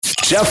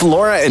Jeff,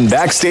 Laura, and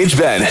Backstage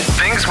Ben.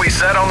 Things we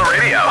said on the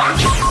radio.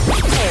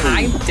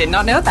 I did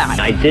not know that.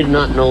 I did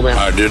not know that.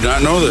 I did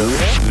not know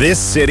that. This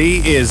city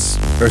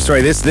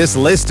this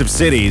list of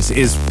cities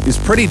is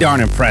pretty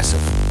darn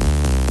impressive.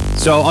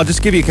 So I'll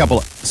just give you a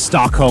couple.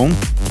 Stockholm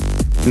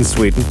in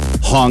Sweden,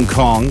 Hong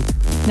Kong,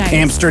 Nice.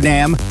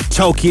 Amsterdam,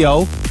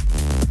 Tokyo.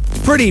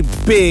 Pretty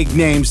big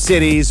name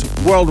cities,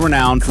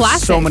 world-renowned for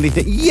Classic. so many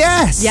things.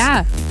 Yes!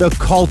 Yeah. The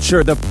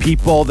culture, the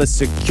people, the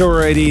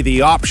security,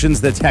 the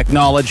options, the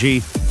technology.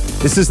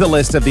 This is the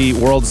list of the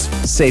world's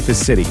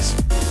safest cities.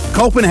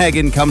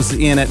 Copenhagen comes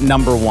in at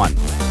number 1.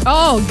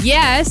 Oh,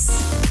 yes.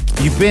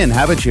 You've been,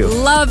 haven't you?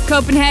 Love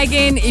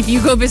Copenhagen. If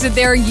you go visit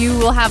there, you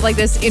will have like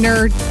this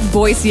inner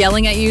voice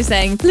yelling at you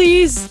saying,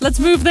 please,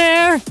 let's move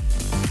there.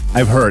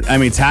 I've heard. I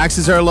mean,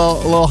 taxes are a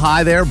little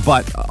high there,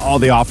 but all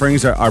the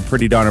offerings are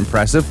pretty darn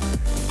impressive.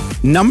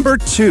 Number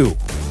 2,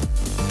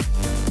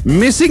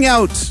 missing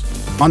out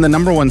on the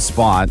number 1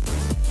 spot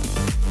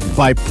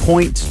by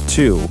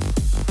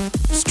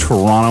 0.2 is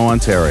Toronto,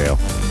 Ontario.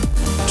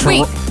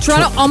 Wait,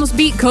 Toronto almost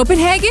beat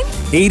Copenhagen?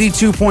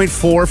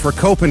 82.4 for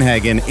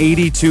Copenhagen,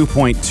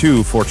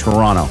 82.2 for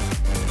Toronto.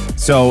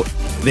 So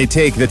they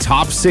take the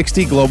top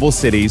 60 global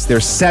cities.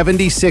 There's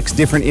 76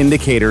 different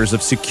indicators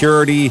of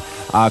security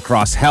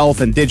across health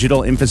and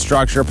digital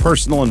infrastructure,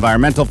 personal,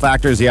 environmental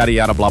factors, yada,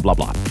 yada, blah, blah,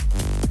 blah.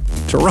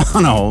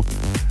 Toronto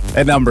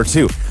at number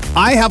 2.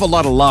 I have a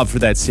lot of love for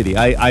that city.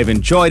 I've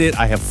enjoyed it.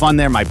 I have fun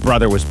there. My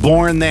brother was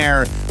born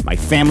there. My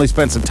family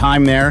spent some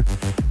time there.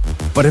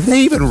 But have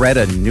they even read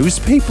a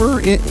newspaper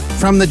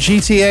from the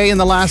GTA in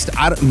the last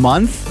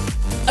month?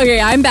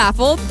 Okay, I'm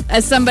baffled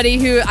as somebody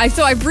who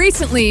I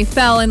recently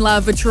fell in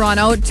love with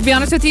Toronto. To be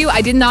honest with you,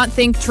 I did not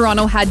think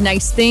Toronto had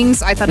nice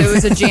things. I thought it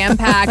was a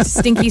jam-packed,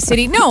 stinky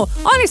city. No,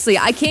 honestly,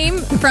 I came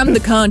from the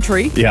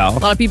country. Yeah. A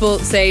lot of people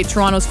say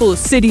Toronto's full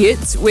of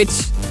idiots,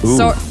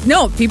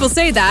 no, people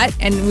say that,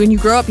 and when you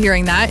grow up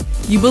hearing that,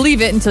 you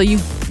believe it until you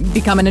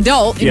become an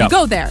adult and you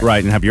go there.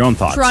 Right, and have your own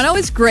thoughts. Toronto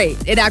is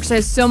great. It actually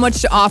has so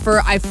much to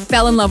offer. I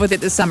fell in love with it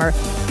this summer.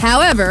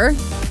 However,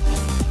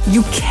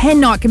 you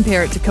cannot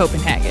compare it to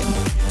Copenhagen.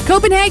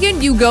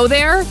 Copenhagen, you go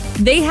there,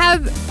 they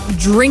have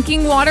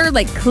drinking water,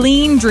 like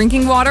clean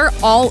drinking water,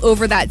 all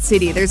over that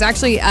city. There's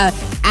actually an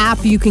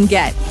app you can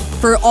get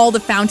for all the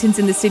fountains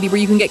in the city where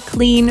you can get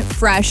clean,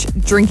 fresh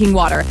drinking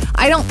water.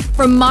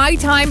 From my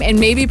time, and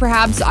maybe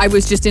perhaps I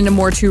was just in a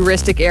more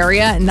touristic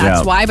area, and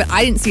that's why, but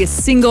I didn't see a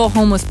single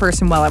homeless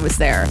person while I was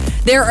there.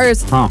 There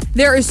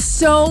is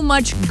so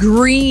much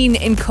green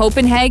in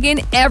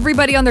Copenhagen.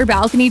 Everybody on their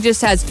balcony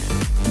just has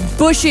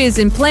bushes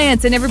and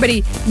plants, and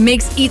everybody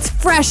eats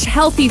fresh,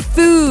 healthy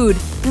food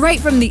right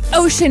from the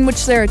ocean,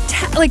 which they're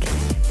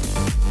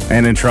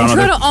and in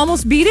Toronto,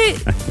 almost beat it.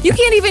 You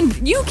can't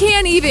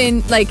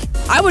even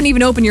I wouldn't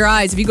even open your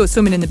eyes if you go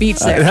swimming in the beach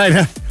there. I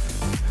know.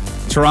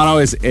 Toronto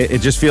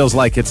it just feels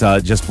like it's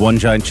just one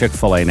giant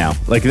Chick-fil-A now.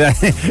 Like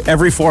that,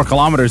 every 4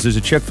 kilometers there's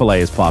a Chick-fil-A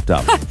has popped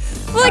up.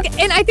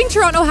 And I think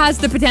Toronto has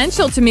the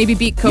potential to maybe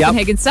beat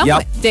Copenhagen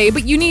someday,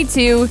 but you need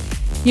to,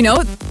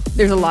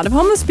 there's a lot of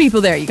homeless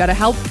people there. You got to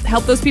help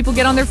those people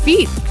get on their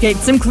feet. Get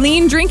some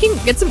clean drinking.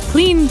 Get some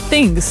clean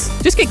things.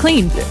 Just get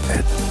clean.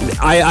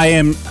 I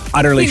am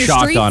utterly Cleaner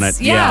shocked streets, on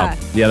it. yeah.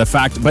 The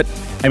fact, but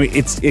I mean,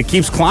 it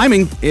keeps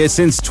climbing.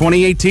 Since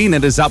 2018,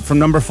 it is up from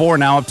number 4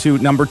 now up to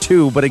number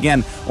 2. But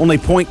again, only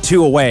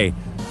 0.2 away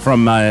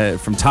from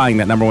tying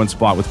that number 1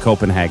 spot with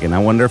Copenhagen. I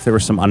wonder if there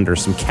was some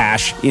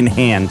cash in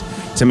hand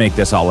to make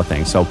this all a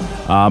thing. So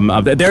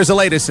there's the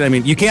latest. I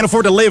mean, you can't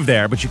afford to live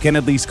there, but you can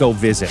at least go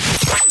visit.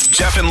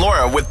 Jeff and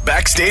Laura with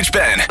Backstage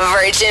Ben.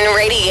 Virgin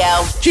Radio.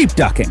 Jeep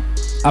ducking.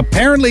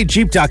 Apparently,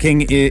 Jeep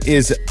ducking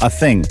is a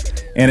thing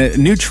and a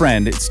new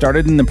trend. It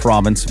started in the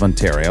province of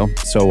Ontario,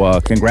 so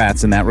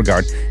congrats in that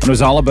regard. And it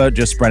was all about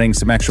just spreading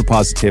some extra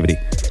positivity.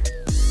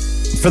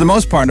 For the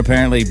most part,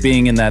 apparently,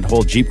 being in that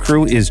whole Jeep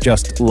crew is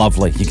just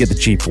lovely. You get the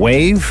Jeep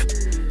wave.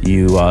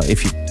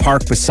 If you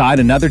park beside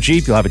another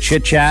Jeep, you'll have a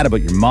chit-chat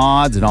about your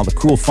mods and all the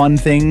cool, fun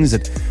things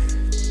that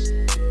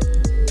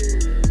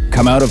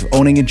come out of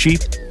owning a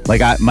Jeep.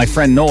 Like my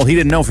friend Noel, he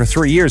didn't know for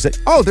 3 years that,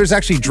 there's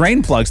actually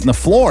drain plugs in the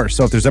floor.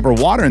 So if there's ever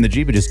water in the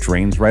Jeep, it just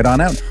drains right on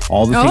out.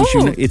 All the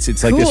things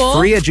it's like this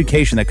free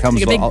education that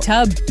comes like a big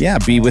tub. Yeah,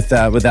 be with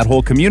that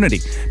whole community.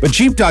 But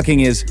Jeep ducking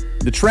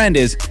the trend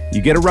is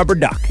you get a rubber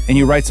duck and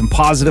you write some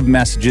positive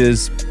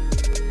messages,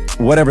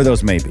 whatever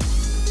those may be.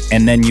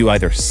 And then you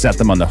either set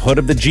them on the hood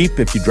of the Jeep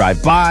if you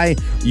drive by.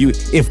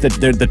 If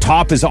the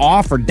top is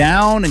off or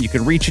down, and you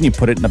can reach and you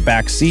put it in the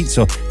back seat.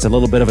 So it's a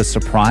little bit of a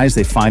surprise.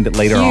 They find it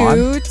later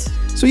on.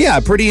 So yeah,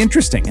 pretty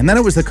interesting. And then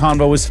it was the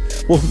convo was,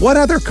 well, what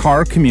other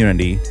car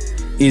community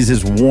is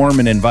as warm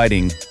and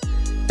inviting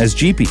as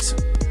Jeepies?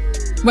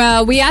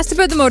 Well, we asked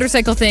about the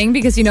motorcycle thing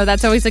because,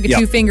 that's always like a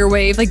 2-finger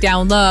wave, like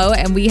down low.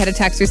 And we had a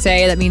texter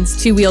say that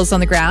means 2 wheels on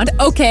the ground.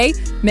 Okay,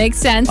 makes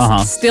sense.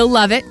 Still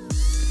love it.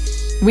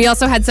 We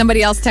also had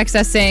somebody else text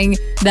us saying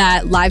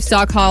that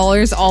livestock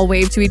haulers all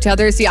wave to each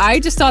other. See, I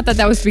just thought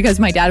that was because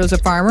my dad was a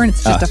farmer and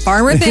it's just a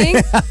farmer thing.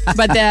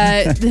 But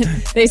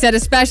they said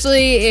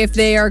especially if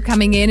they are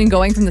coming in and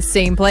going from the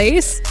same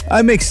place.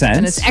 That makes sense.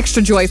 And it's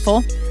extra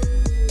joyful.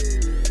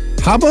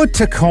 How about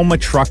Tacoma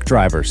truck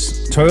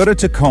drivers? Toyota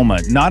Tacoma,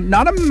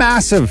 not a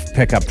massive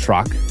pickup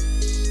truck.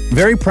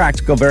 Very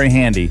practical, very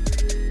handy.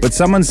 But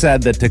someone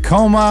said that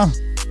Tacoma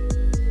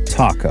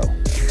taco.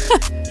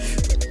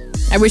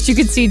 I wish you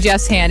could see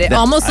Jeff's hand. It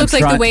almost looks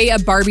like the way a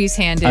Barbie's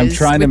hand is. I'm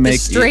trying to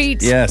make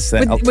straight. Yes,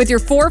 with your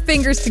 4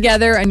 fingers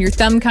together and your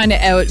thumb kind of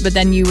out, but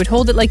then you would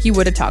hold it like you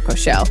would a taco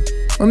shell,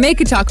 or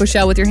make a taco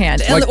shell with your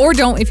hand, or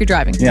don't if you're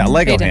driving. Yeah,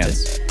 Lego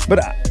hands.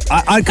 But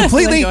I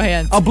completely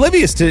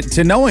oblivious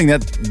to knowing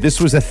that this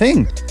was a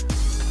thing.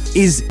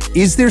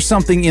 Is there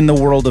something in the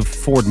world of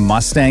Ford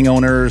Mustang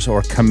owners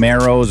or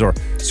Camaros or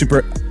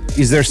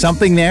Is there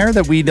something there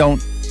that we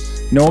don't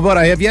know about?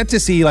 I have yet to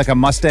see like a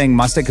Mustang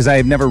because I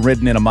have never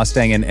ridden in a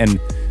Mustang and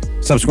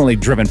subsequently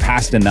driven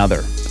past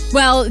another.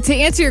 Well, to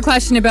answer your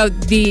question about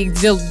the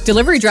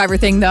delivery driver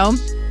thing, though,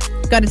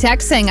 got a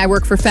text saying I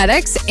work for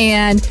FedEx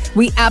and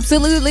we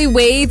absolutely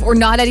wave or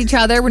nod at each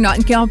other. We're not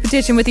in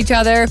competition with each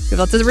other. We have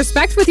lots of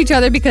respect with each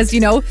other because,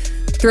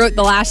 throughout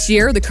the last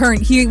year, the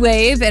current heat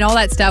wave and all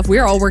that stuff,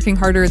 we're all working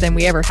harder than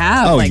we ever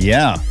have. Oh,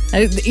 yeah.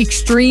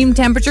 Extreme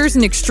temperatures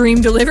and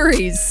extreme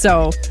deliveries.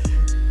 So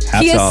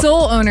Kia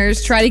Soul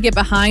owners try to get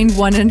behind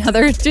one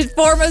another to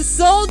form a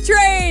soul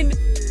train.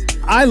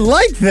 I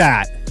like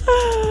that.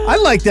 I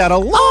like that a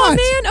lot.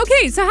 Oh, man.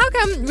 Okay, so how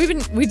come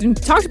we've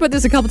talked about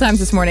this a couple times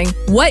this morning.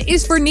 What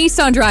is for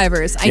Nissan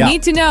drivers? I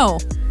need to know.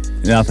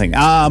 Nothing.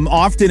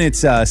 Often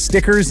it's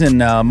stickers and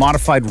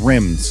modified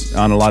rims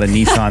on a lot of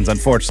Nissans,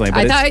 unfortunately.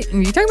 But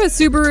you talking about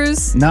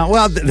Subarus? No,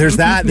 well, there's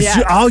that. The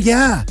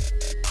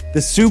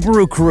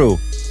Subaru crew.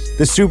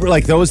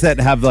 Like those that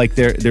have like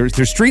they're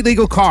street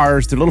legal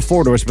cars, they're little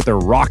 4-doors, but they're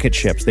rocket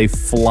ships. They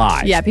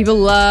fly. Yeah, people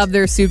love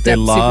their souped up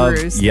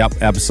Subarus.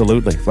 Yep,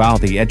 absolutely. Wow,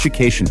 the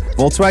education.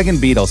 Volkswagen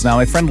Beetles. Now,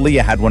 my friend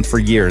Leah had one for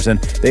years, and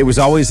it was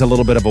always a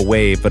little bit of a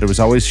wave, but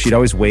she'd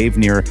always wave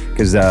near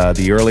because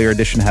the earlier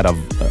edition had a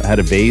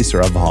vase or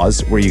a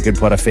vase where you could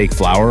put a fake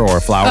flower or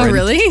a flower. Oh,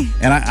 really?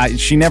 And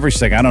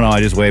she's like, I don't know,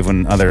 I just wave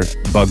when other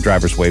bug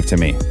drivers wave to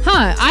me.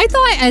 Huh? I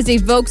thought as a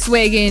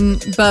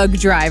Volkswagen bug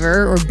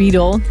driver or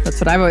Beetle,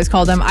 that's what I've always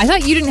called them, I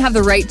thought you didn't have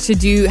the right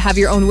to have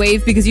your own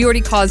wave because you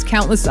already caused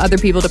countless other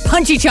people to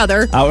punch each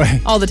other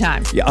all the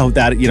time. Yeah,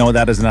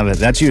 that is another.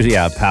 That's usually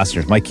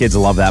passengers. My kids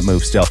love that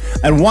move still.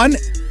 And one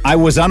I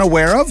was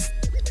unaware of,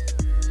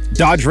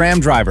 Dodge Ram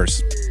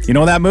drivers. You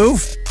know that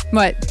move?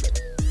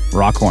 What?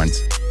 Rock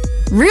horns.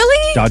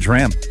 Really? Dodge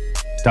Ram.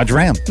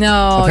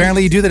 No.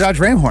 Apparently you do the Dodge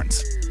Ram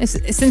horns.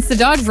 Since the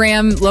Dodge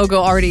Ram logo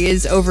already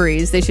is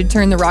ovaries, they should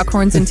turn the rock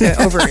horns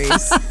into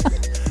ovaries.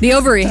 The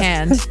ovary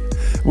hand.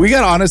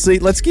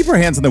 Let's keep our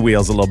hands on the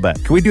wheels a little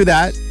bit. Can we do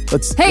that?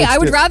 I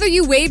would rather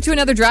you wave to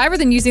another driver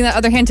than using that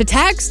other hand to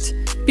text.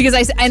 Because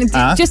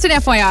just an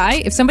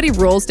FYI, if somebody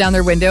rolls down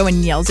their window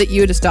and yells at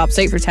you at a stop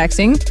sign for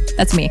texting,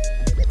 that's me.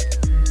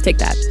 Take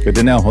that. Good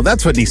to know. Well,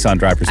 that's what Nissan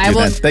drivers do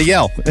then. They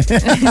yell.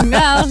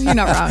 No, you're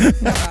not wrong.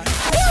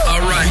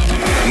 All right.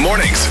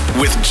 Mornings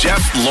with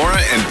Jeff, Laura,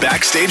 and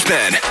Backstage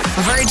Ben.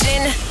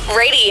 Virgin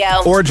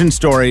Radio. Origin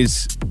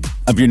stories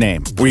of your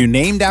name. Were you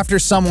named after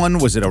someone?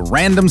 Was it a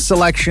random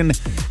selection?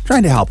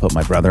 Trying to help out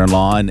my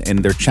brother-in-law and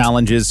their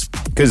challenges.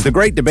 Because the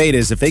great debate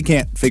is if they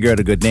can't figure out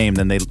a good name,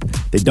 then they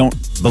don't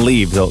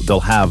believe they'll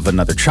have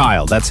another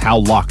child. That's how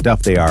locked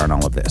up they are in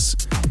all of this.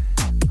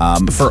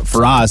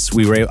 For us,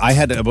 I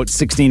had about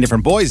 16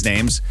 different boys'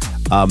 names.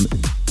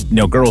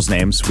 Girls'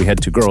 names. We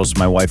had 2 girls.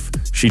 My wife,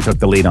 she took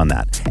the lead on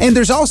that. And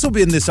there's also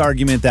been this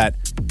argument that,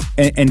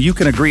 and you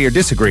can agree or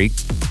disagree,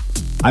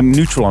 I'm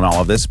neutral on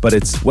all of this, but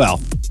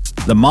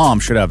the mom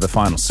should have the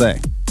final say.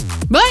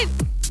 What?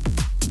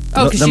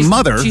 Oh, because the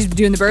mother. She's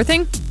doing the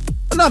birthing?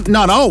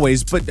 Not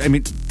always, but I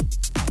mean,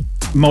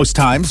 most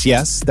times,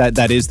 yes,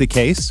 that is the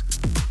case.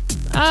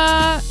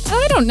 I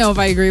don't know if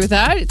I agree with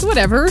that. It's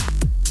whatever.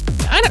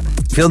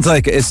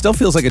 It still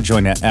feels like a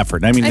joint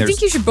effort. I mean, I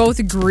think you should both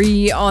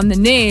agree on the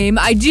name.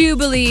 I do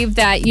believe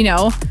that,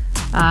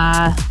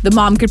 the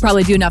mom could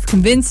probably do enough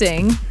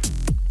convincing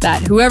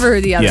that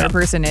whoever the other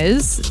person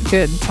is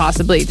could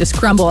possibly just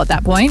crumble at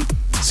that point.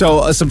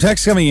 So some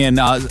text coming in,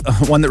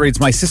 one that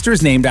reads, my sister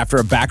is named after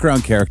a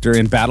background character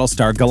in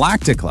Battlestar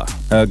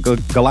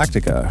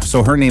Galactica.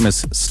 So her name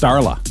is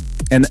Starla.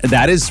 And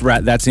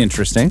that's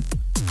interesting.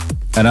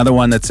 Another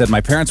one that said,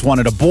 my parents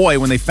wanted a boy.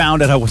 When they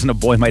found out I wasn't a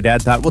boy, my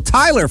dad thought, well,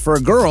 Tyler for a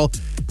girl,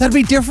 that'd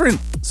be different.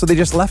 So they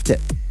just left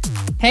it.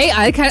 Hey,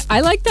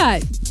 I like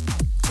that.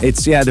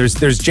 It's,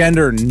 there's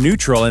gender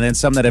neutral and then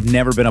some that have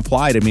never been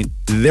applied. I mean,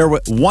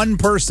 one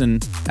person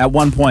at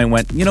one point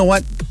went, you know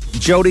what?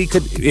 Jody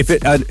could,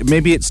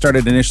 maybe it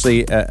started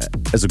initially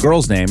as a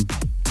girl's name.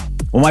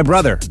 Well, my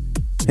brother,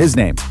 his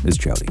name is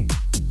Jody.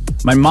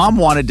 My mom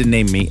wanted to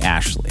name me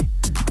Ashley.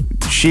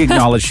 she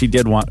acknowledged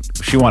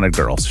she wanted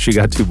girls. She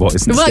got 2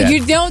 boys instead. Well,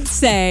 you don't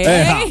say.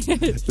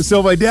 Yeah.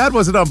 So my dad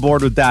wasn't on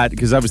board with that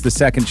because I was the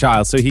second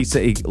child. So he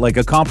said, like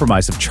a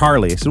compromise of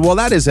Charlie. I said, well,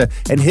 that is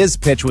and his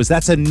pitch was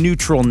that's a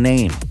neutral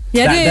name.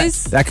 Yeah, it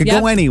is. That could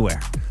go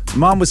anywhere.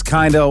 Mom was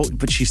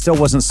but she still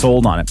wasn't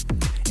sold on it.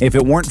 If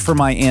it weren't for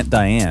my Aunt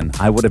Diane,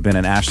 I would have been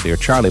an Ashley or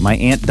Charlie. My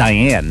Aunt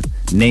Diane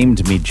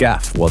named me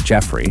Jeff. Well,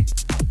 Jeffrey.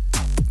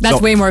 That's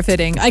way more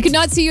fitting. I could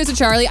not see you as a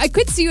Charlie. I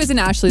could see you as an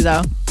Ashley,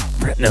 though.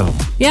 No.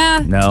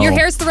 Yeah. No. Your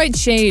hair's the right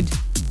shade.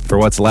 For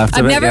what's left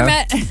of it, I've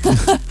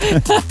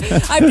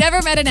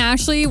never met an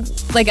Ashley,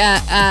 like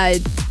a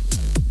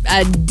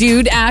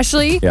dude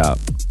Ashley. Yeah.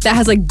 That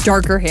has like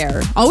darker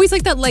hair. Always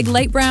like that, like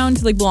light brown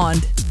to like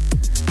blonde.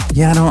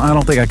 Yeah, I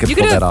don't think I could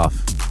pull that off.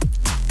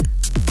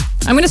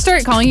 I'm going to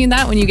start calling you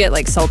that when you get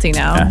like salty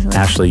now.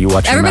 Ashley, you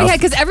watch your mouth.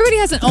 Because everybody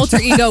has an alter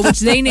ego, which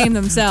they name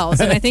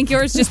themselves. And I think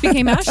yours just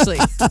became Ashley.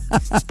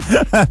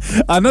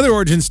 Another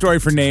origin story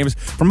for names.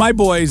 From my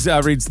boys,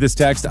 reads this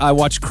text. I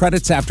watch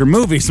credits after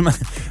movies.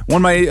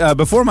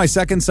 Before my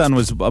second son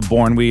was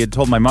born, we had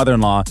told my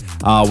mother-in-law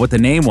what the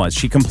name was.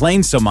 She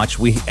complained so much,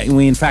 we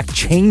in fact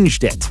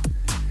changed it.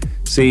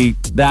 See,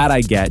 that I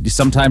get.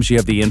 Sometimes you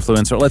have the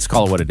influence, or let's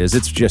call it what it is.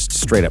 It's just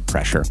straight up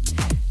pressure.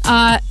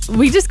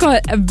 We just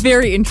got a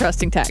very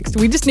interesting text.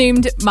 We just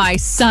named my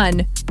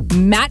son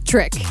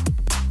Mattrick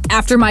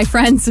after my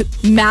friends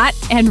Matt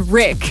and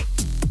Rick.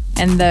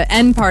 And the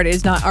N part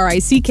is not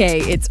R-I-C-K,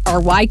 it's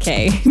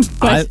R-Y-K.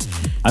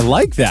 I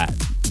like that.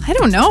 I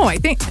don't know. I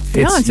think, to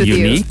be honest with you,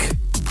 unique.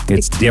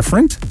 It's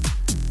different.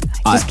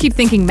 I just keep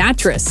thinking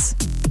mattress.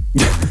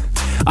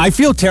 I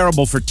feel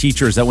terrible for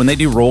teachers that when they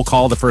do roll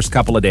call the first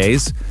couple of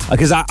days,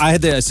 because I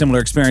had a similar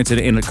experience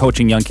in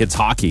coaching young kids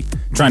hockey,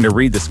 trying to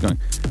read this going,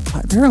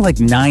 there are like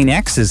 9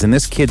 X's in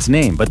this kid's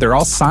name, but they're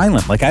all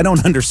silent. Like, I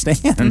don't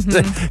understand.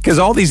 Because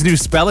all these new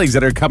spellings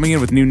that are coming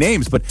in with new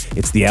names, but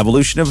it's the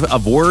evolution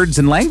of words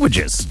and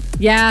languages.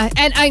 Yeah,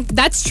 and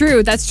that's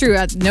true. That's true.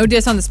 No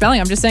diss on the spelling.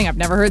 I'm just saying I've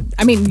never heard.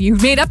 I mean, you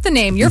made up the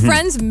name. Your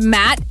friends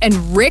Matt and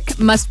Rick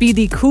must be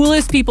the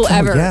coolest people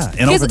ever. Yeah,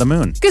 and over the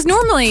moon. Because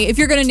normally, if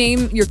you're going to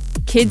name your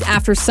kid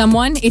after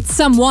someone, it's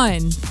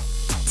someone.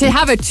 To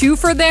have a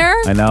twofer there?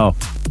 I know.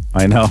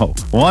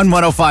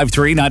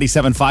 1-1053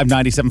 97.5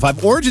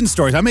 97.5. Origin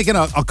stories. I'm making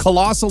a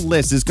colossal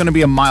list. It's going to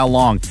be a mile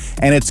long,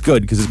 and it's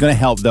good because it's going to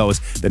help those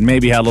that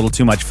maybe had a little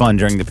too much fun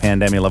during the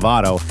pandemic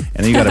Lovato,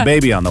 and then you got a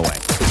baby on the way.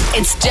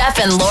 It's Jeff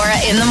and Laura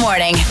in the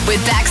morning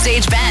with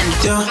Backstage Ben.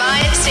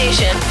 Vibe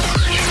Station.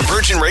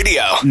 Virgin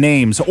Radio.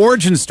 Names,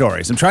 origin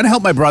stories. I'm trying to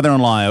help my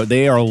brother-in-law out.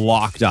 They are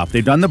locked up.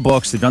 They've done the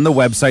books. They've done the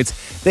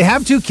websites. They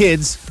have 2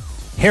 kids,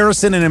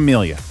 Harrison and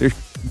Amelia. They're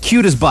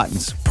cute as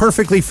buttons.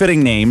 Perfectly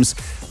fitting names,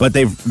 but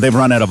they've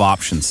run out of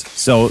options.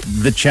 So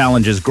the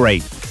challenge is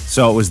great.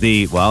 So it was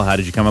how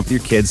did you come up with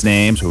your kids'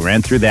 names? We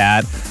ran through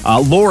that.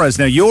 Laura's,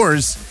 now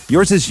yours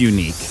is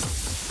unique.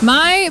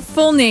 My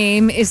full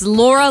name is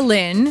Laura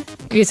Lynn.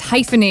 It is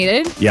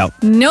hyphenated.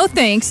 Yep. No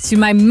thanks to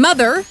my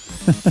mother,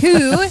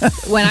 who,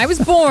 when I was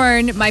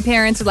born, my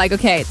parents were like,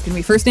 okay, it's going to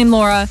be first name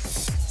Laura,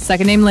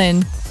 second name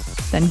Lynn,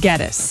 then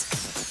Geddes.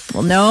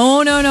 Well,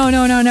 no.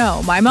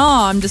 My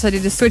mom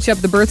decided to switch up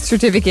the birth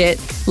certificate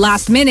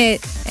last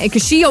minute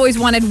because she always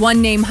wanted one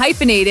name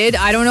hyphenated.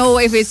 I don't know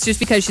if it's just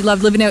because she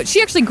loved living out.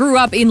 She actually grew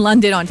up in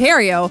London,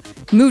 Ontario,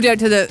 moved out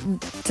to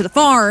the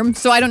farm.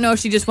 So I don't know if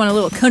she just wanted a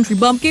little country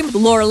bumpkin with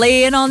Laura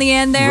Lynn on the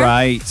end there.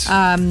 Right.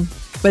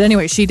 But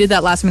anyway, she did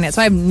that last minute.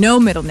 So I have no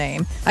middle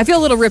name. I feel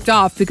a little ripped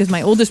off because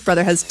my oldest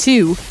brother has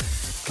 2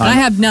 and I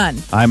have none.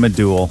 I'm a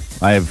dual.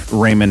 I have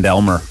Raymond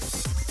Elmer.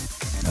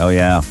 Oh,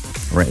 yeah.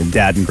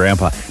 Dad and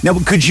Grandpa. Now,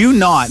 could you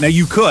not? Now,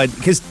 you could,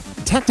 because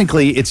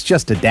technically it's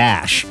just a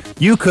dash.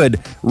 You could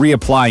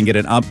reapply and get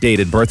an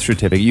updated birth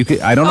certificate. You could.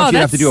 I don't know if you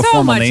have to do a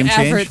formal name change. That's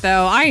so much effort,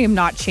 though. I am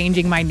not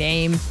changing my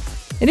name.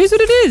 It is what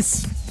it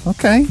is.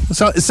 Okay.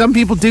 So some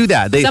people do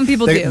that. Some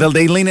people do.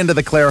 They lean into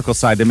the clerical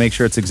side to make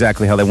sure it's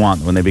exactly how they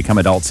want when they become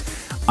adults.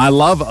 I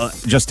love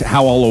just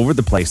how all over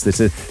the place this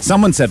is.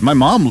 Someone said, my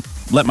mom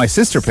let my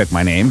sister pick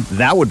my name.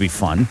 That would be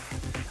fun.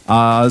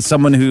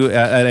 Someone who,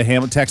 at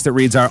a text that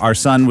reads, our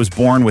son was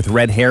born with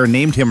red hair,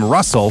 named him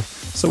Russell,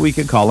 so we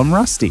could call him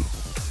Rusty.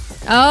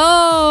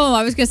 Oh,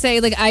 I was going to say,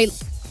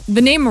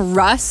 the name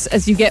Russ,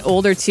 as you get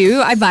older,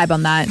 too, I vibe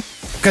on that.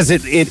 Because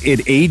it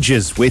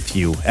ages with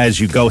you as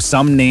you go.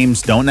 Some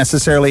names don't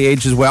necessarily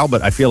age as well,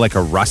 but I feel like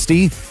a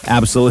Rusty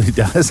absolutely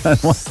does.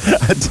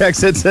 A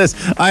text that says,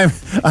 I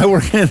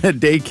work in a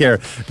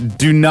daycare.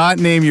 Do not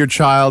name your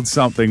child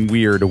something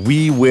weird.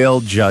 We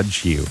will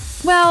judge you.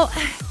 Well,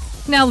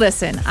 now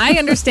listen, I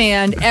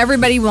understand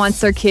everybody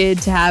wants their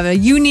kid to have a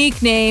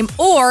unique name,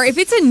 or if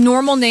it's a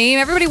normal name,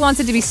 everybody wants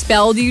it to be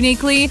spelled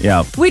uniquely,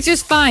 which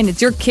is fine.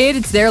 It's your kid,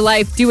 it's their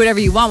life, do whatever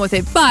you want with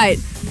it. But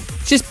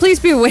just please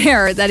be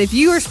aware that if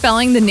you are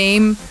spelling the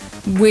name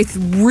with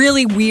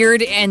really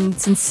weird and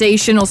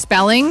sensational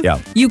spelling,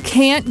 you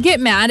can't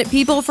get mad at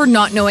people for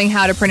not knowing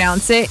how to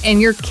pronounce it,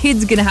 and your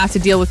kid's going to have to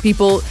deal with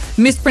people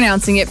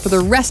mispronouncing it for the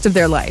rest of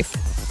their life.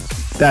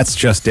 That's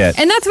just it.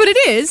 And that's what it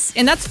is.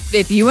 And that's,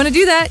 if you want to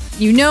do that,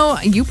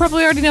 you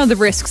probably already know the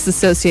risks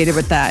associated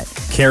with that.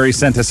 Carrie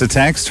sent us a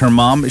text. Her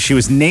mom, she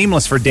was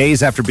nameless for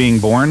days after being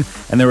born,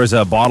 and there was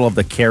a bottle of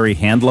the Carrie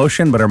hand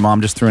lotion, but her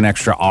mom just threw an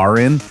extra R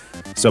in,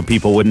 so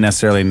people wouldn't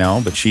necessarily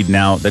know. But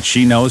now that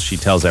she knows, she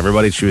tells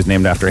everybody she was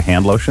named after a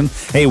hand lotion.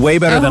 Hey, way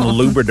better than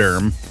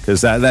Lubriderm, because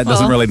that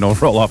doesn't really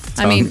roll off the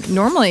tongue. I mean,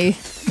 normally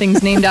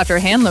things named after a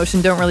hand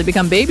lotion don't really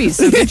become babies,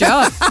 so good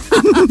job.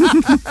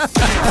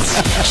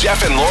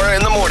 Jeff and Laura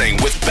in the morning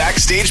with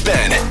Backstage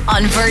Ben.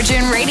 On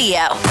Virgin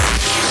Radio.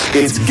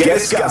 It's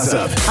Guess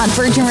Gossip. On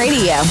Virgin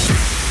Radio.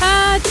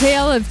 A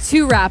tale of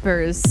two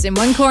rappers. In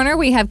one corner,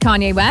 we have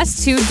Kanye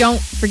West, who, don't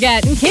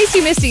forget, in case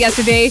you missed it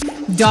yesterday,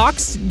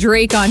 doxed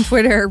Drake on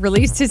Twitter,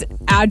 released his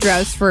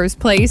address for his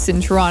place in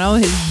Toronto,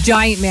 his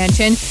giant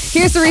mansion.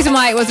 Here's the reason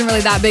why it wasn't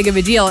really that big of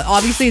a deal.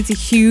 Obviously, it's a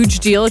huge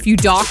deal if you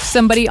dox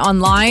somebody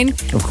online.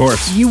 Of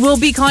course. You will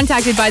be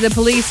contacted by the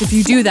police if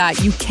you do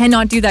that. You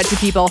cannot do that to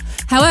people.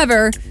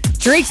 However,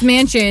 Drake's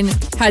mansion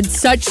had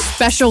such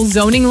special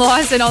zoning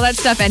laws and all that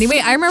stuff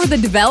anyway. I remember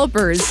the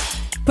developers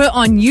put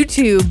on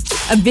YouTube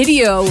a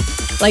video,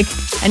 like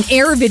an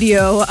air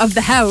video of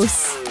the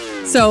house.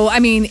 So, I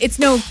mean, it's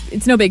no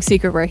big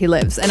secret where he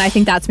lives, and I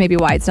think that's maybe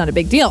why it's not a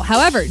big deal.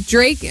 However,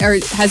 Drake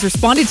has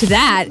responded to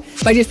that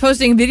by just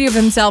posting a video of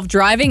himself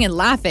driving and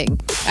laughing.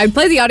 I'd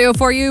play the audio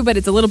for you, but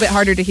it's a little bit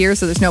harder to hear,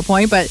 so there's no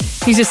point, but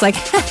he's just like,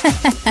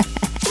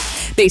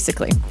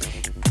 basically.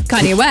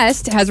 Kanye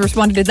West has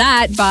responded to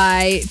that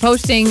by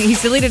posting,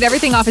 he's deleted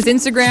everything off his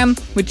Instagram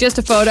with just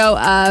a photo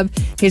of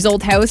his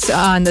old house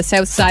on the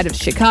south side of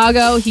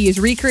Chicago. He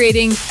is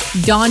recreating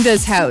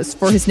Donda's house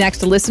for his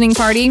next listening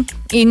party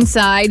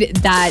inside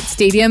that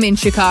stadium in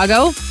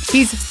Chicago.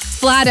 He's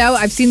flat out,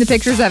 I've seen the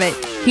pictures of it,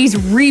 he's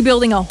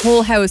rebuilding a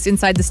whole house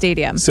inside the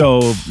stadium.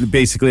 So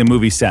basically a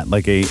movie set,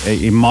 like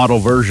a model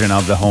version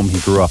of the home he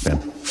grew up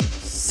in.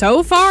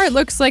 So far, it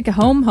looks like a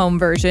home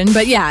version.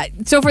 But yeah,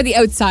 so far the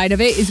outside of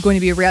it is going to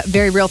be a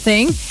very real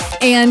thing.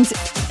 And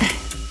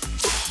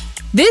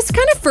this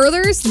kind of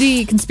furthers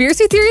the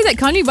conspiracy theory that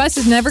Kanye West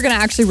is never going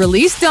to actually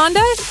release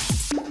Donda.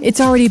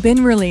 It's already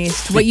been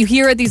released. What you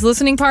hear at these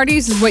listening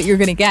parties is what you're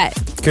going to get.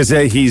 Because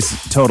he's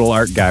total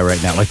art guy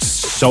right now, like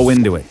so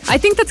into it. I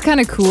think that's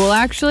kind of cool,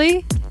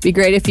 actually. Be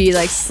great if he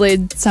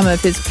slid some of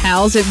his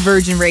pals at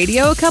Virgin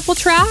Radio a couple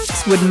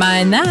tracks. Wouldn't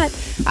mind that.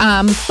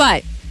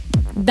 But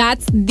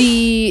that's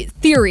the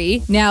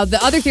theory. Now,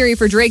 the other theory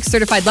for Drake's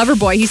Certified Lover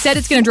Boy, he said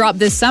it's going to drop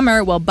this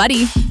summer. Well,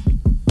 buddy,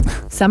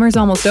 summer's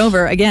almost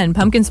over. Again,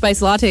 pumpkin spice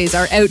lattes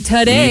are out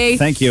today.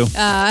 Thank you.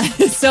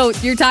 So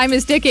your time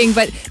is ticking,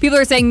 but people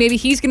are saying maybe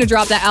he's going to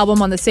drop that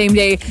album on the same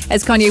day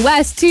as Kanye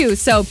West, too.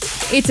 So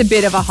it's a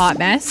bit of a hot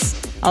mess.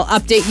 I'll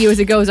update you as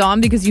it goes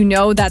on because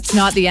that's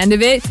not the end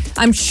of it.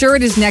 I'm sure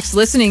at his next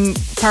listening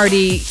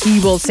party, he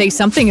will say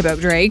something about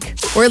Drake,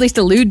 or at least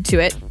allude to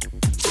it.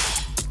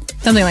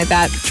 Something like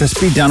that. Just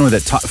be done with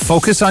it.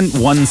 Focus on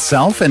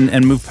oneself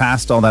and move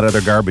past all that other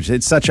garbage.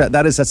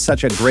 That is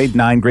such a grade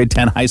 9, grade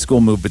 10 high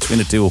school move between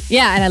the two.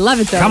 Yeah, and I love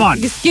it though. Come on.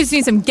 It gives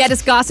me some Get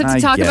Us gossip to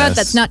talk about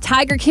that's not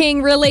Tiger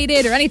King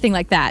related or anything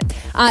like that.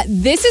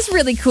 This is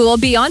really cool.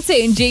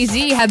 Beyonce and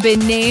Jay-Z have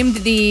been named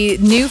the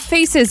new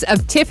faces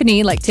of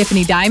Tiffany, like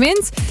Tiffany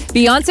Diamonds.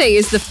 Beyonce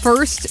is the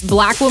first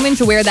black woman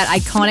to wear that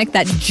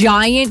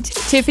giant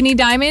Tiffany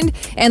diamond.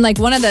 And I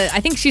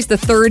think she's the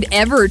third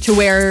ever to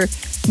wear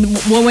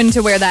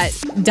that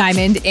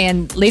diamond,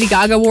 and Lady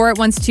Gaga wore it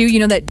once too.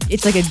 You know that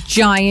it's like a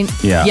giant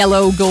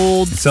yellow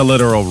gold. It's a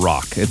literal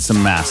rock. It's a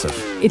massive.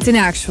 It's an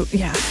actual,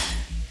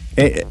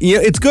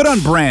 It's good on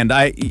brand.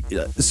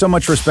 So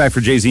much respect for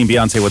Jay-Z and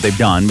Beyonce, what they've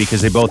done,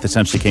 because they both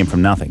essentially came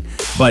from nothing.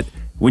 But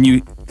when you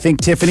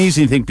think Tiffany's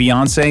and you think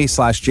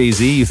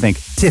Beyonce/Jay-Z, you think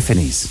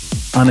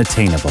Tiffany's,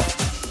 unattainable.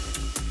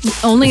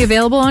 Only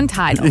available on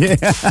Tidal.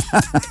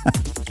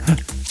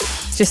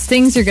 Just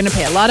things you're going to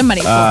pay a lot of money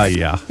for.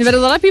 Yeah. But a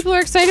lot of people are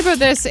excited about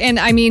this. And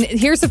I mean,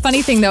 here's the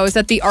funny thing, though, is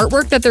that the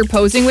artwork that they're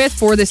posing with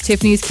for this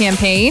Tiffany's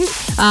campaign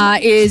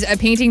is a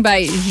painting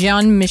by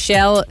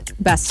Jean-Michel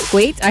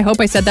Basquiat. I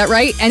hope I said that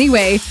right.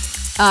 Anyway,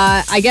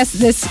 I guess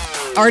this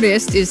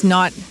artist is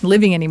not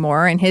living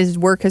anymore, and his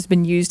work has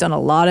been used on a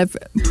lot of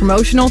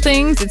promotional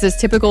things. It's this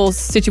typical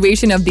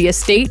situation of the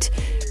estate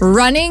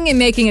running and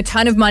making a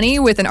ton of money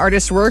with an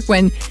artist's work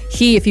when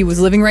if he was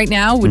living right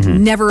now, would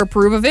never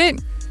approve of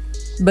it.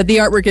 But the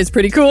artwork is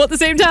pretty cool at the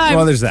same time.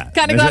 Well, there's that.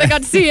 Kind of glad I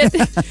got to see it.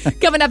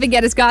 Coming up and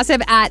Get Us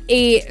Gossip at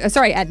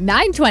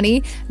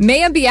 9:20.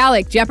 Maya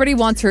Bialik. Jeopardy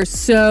wants her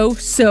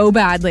so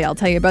badly. I'll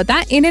tell you about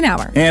that in an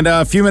hour. And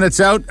a few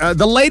minutes out,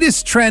 the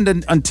latest trend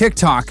on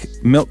TikTok,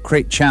 Milk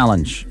Crate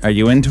Challenge. Are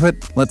you into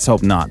it? Let's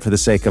hope not, for the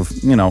sake of,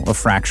 a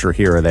fracture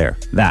here or there.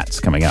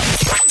 That's coming up.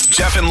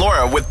 Jeff and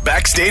Laura with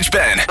Backstage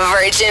Ben.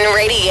 Virgin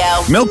Radio.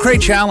 Milk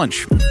Crate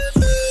Challenge.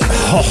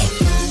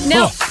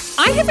 Now,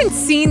 I haven't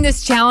seen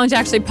this challenge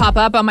actually pop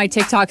up on my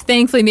TikTok,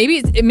 thankfully.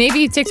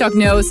 Maybe TikTok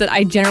knows that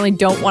I generally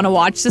don't want to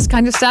watch this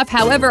kind of stuff.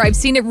 However, I've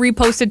seen it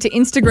reposted to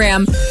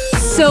Instagram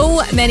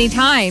so many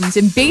times.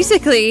 And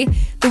basically,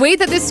 The way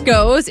that this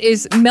goes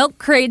is milk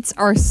crates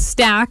are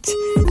stacked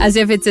as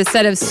if it's a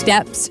set of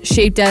steps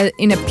shaped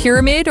in a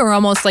pyramid, or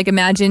almost like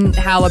imagine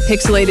how a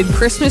pixelated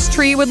Christmas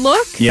tree would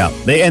look. Yeah,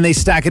 they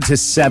stack it to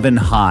 7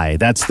 high.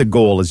 That's the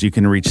goal, is you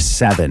can reach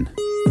 7.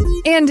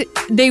 And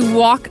they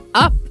walk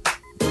up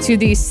to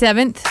the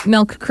 7th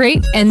milk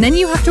crate, and then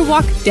you have to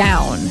walk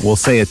down. We'll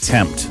say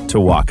attempt to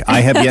walk.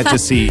 I have yet to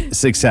see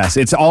success.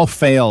 It's all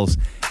fails.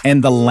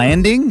 And the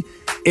landing,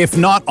 if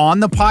not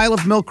on the pile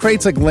of milk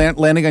crates, like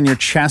landing on your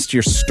chest,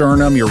 your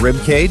sternum, your rib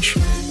cage,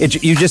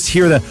 you just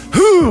hear the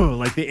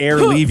like the air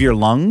leave your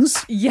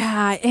lungs.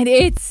 Yeah, and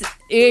it's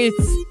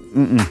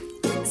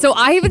So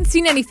I haven't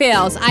seen any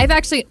fails. I've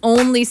actually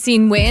only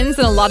seen wins,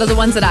 and a lot of the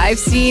ones that I've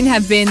seen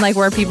have been like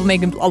where people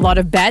make a lot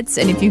of bets,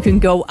 and if you can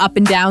go up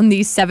and down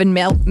these 7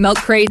 milk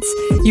crates,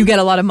 you get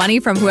a lot of money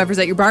from whoever's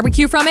at your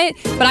barbecue from it.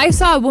 But I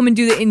saw a woman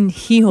do it in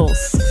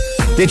heels.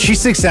 Did she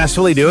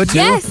successfully do it too?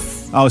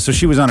 Yes. Oh, so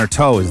she was on her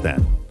toes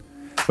then.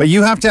 But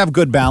you have to have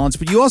good balance,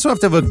 but you also have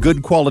to have a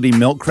good quality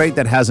milk crate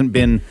that hasn't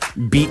been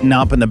beaten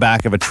up in the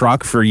back of a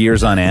truck for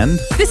years on end.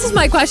 This is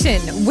my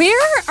question.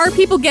 Where are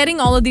people getting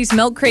all of these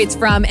milk crates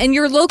from, and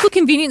your local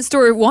convenience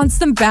store wants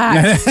them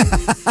back?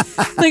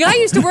 Like, I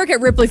used to work at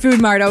Ripley Food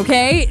Mart,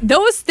 okay?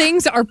 Those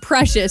things are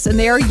precious, and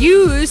they are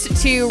used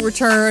to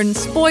return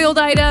spoiled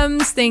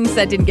items, things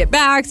that didn't get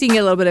back, so you can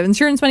get a little bit of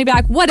insurance money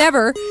back,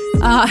 whatever.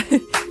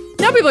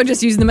 Now people are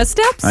just using them as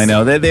steps. I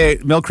know.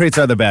 Milk crates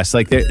are the best.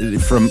 Like,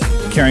 from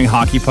carrying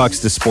hockey pucks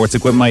to sports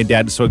equipment. My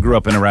dad grew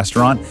up in a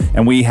restaurant,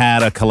 and we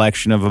had a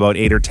collection of about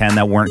 8 or 10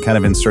 that weren't kind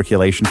of in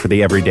circulation for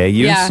the everyday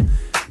use. Yeah.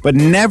 But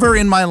never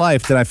in my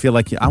life did I feel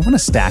like, I want to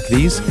stack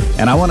these,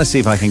 and I want to see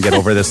if I can get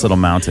over this little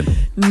mountain.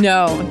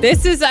 No.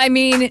 This is,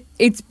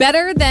 it's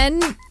better than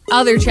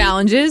other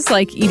challenges,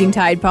 like eating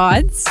Tide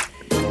Pods.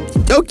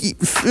 Okay.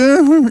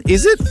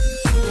 Is it?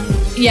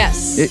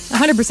 Yes.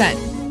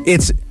 100%.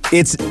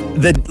 It's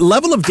the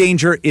level of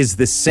danger is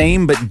the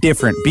same but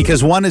different,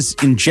 because one is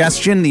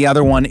ingestion, the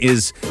other one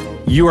is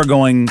you are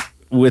going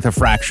with a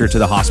fracture to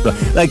the hospital.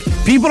 Like,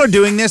 people are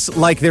doing this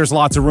like there's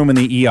lots of room in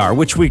the ER,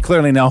 which we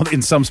clearly know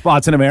in some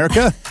spots in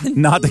America,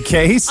 not the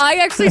case. I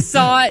actually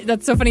saw,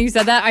 that's so funny you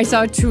said that, I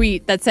saw a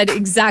tweet that said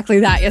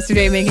exactly that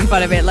yesterday, making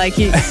fun of it. Like,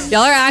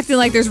 y'all are acting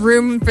like there's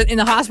room in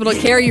the hospital to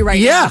carry you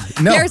right now.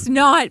 Yeah, no. There's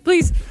not.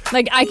 Please.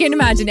 Like, I can't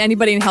imagine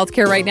anybody in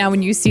healthcare right now,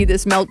 when you see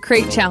this milk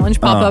crate challenge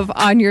pop up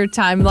on your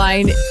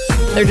timeline,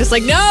 they're just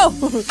like, no,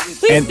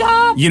 please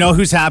stop. You know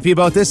who's happy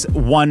about this?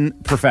 One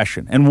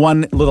profession, and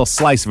one little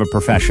slice of a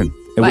profession.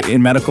 What?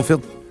 In medical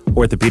field,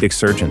 orthopedic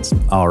surgeons.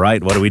 All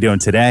right, what are we doing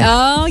today?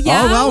 Oh,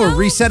 yeah. Oh, well, we're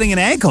resetting an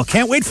ankle.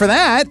 Can't wait for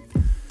that.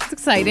 It's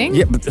exciting.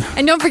 Yeah,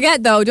 and don't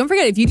forget,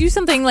 if you do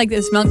something like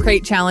this milk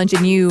crate challenge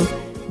and you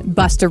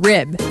bust a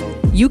rib,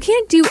 you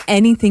can't do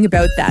anything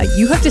about that.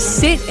 You have to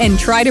sit and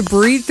try to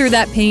breathe through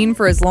that pain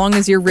for as long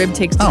as your rib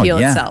takes to heal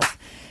itself.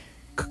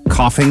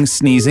 Coughing,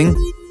 sneezing,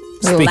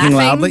 speaking Laughing.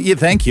 loudly. Yeah,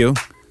 thank you.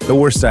 The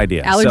worst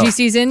idea. Allergy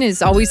season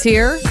is always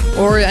here,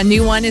 or a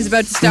new one is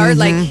about to start.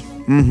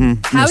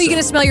 How are you going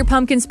to smell your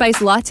pumpkin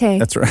spice latte?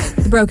 That's right.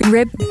 The broken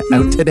rib.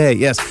 Out today,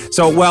 yes.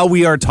 So while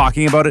we are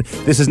talking about it,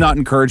 this is not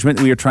encouragement.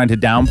 We are trying to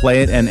downplay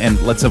it,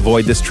 and let's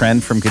avoid this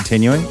trend from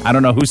continuing. I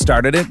don't know who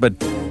started it, but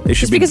they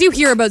should Just because you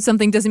hear about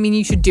something doesn't mean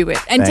you should do it.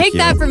 And Thank take you.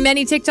 that from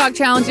many TikTok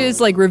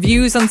challenges, like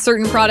reviews on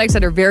certain products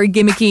that are very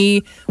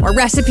gimmicky, or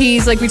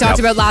recipes like we talked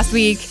about last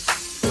week.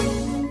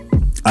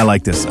 I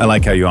like this. I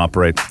like how you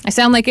operate. I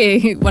sound like a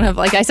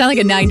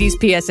 90s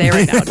PSA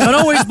right now. Don't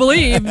always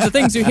believe the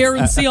things you hear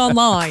and see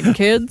online,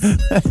 kids.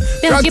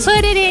 Don't you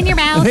put it in your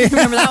mouth.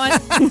 Remember that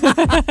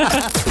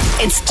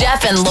one? It's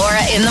Jeff and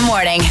Laura in the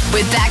morning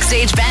with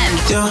Backstage Ben.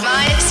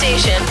 My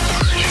station.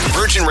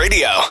 Virgin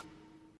Radio.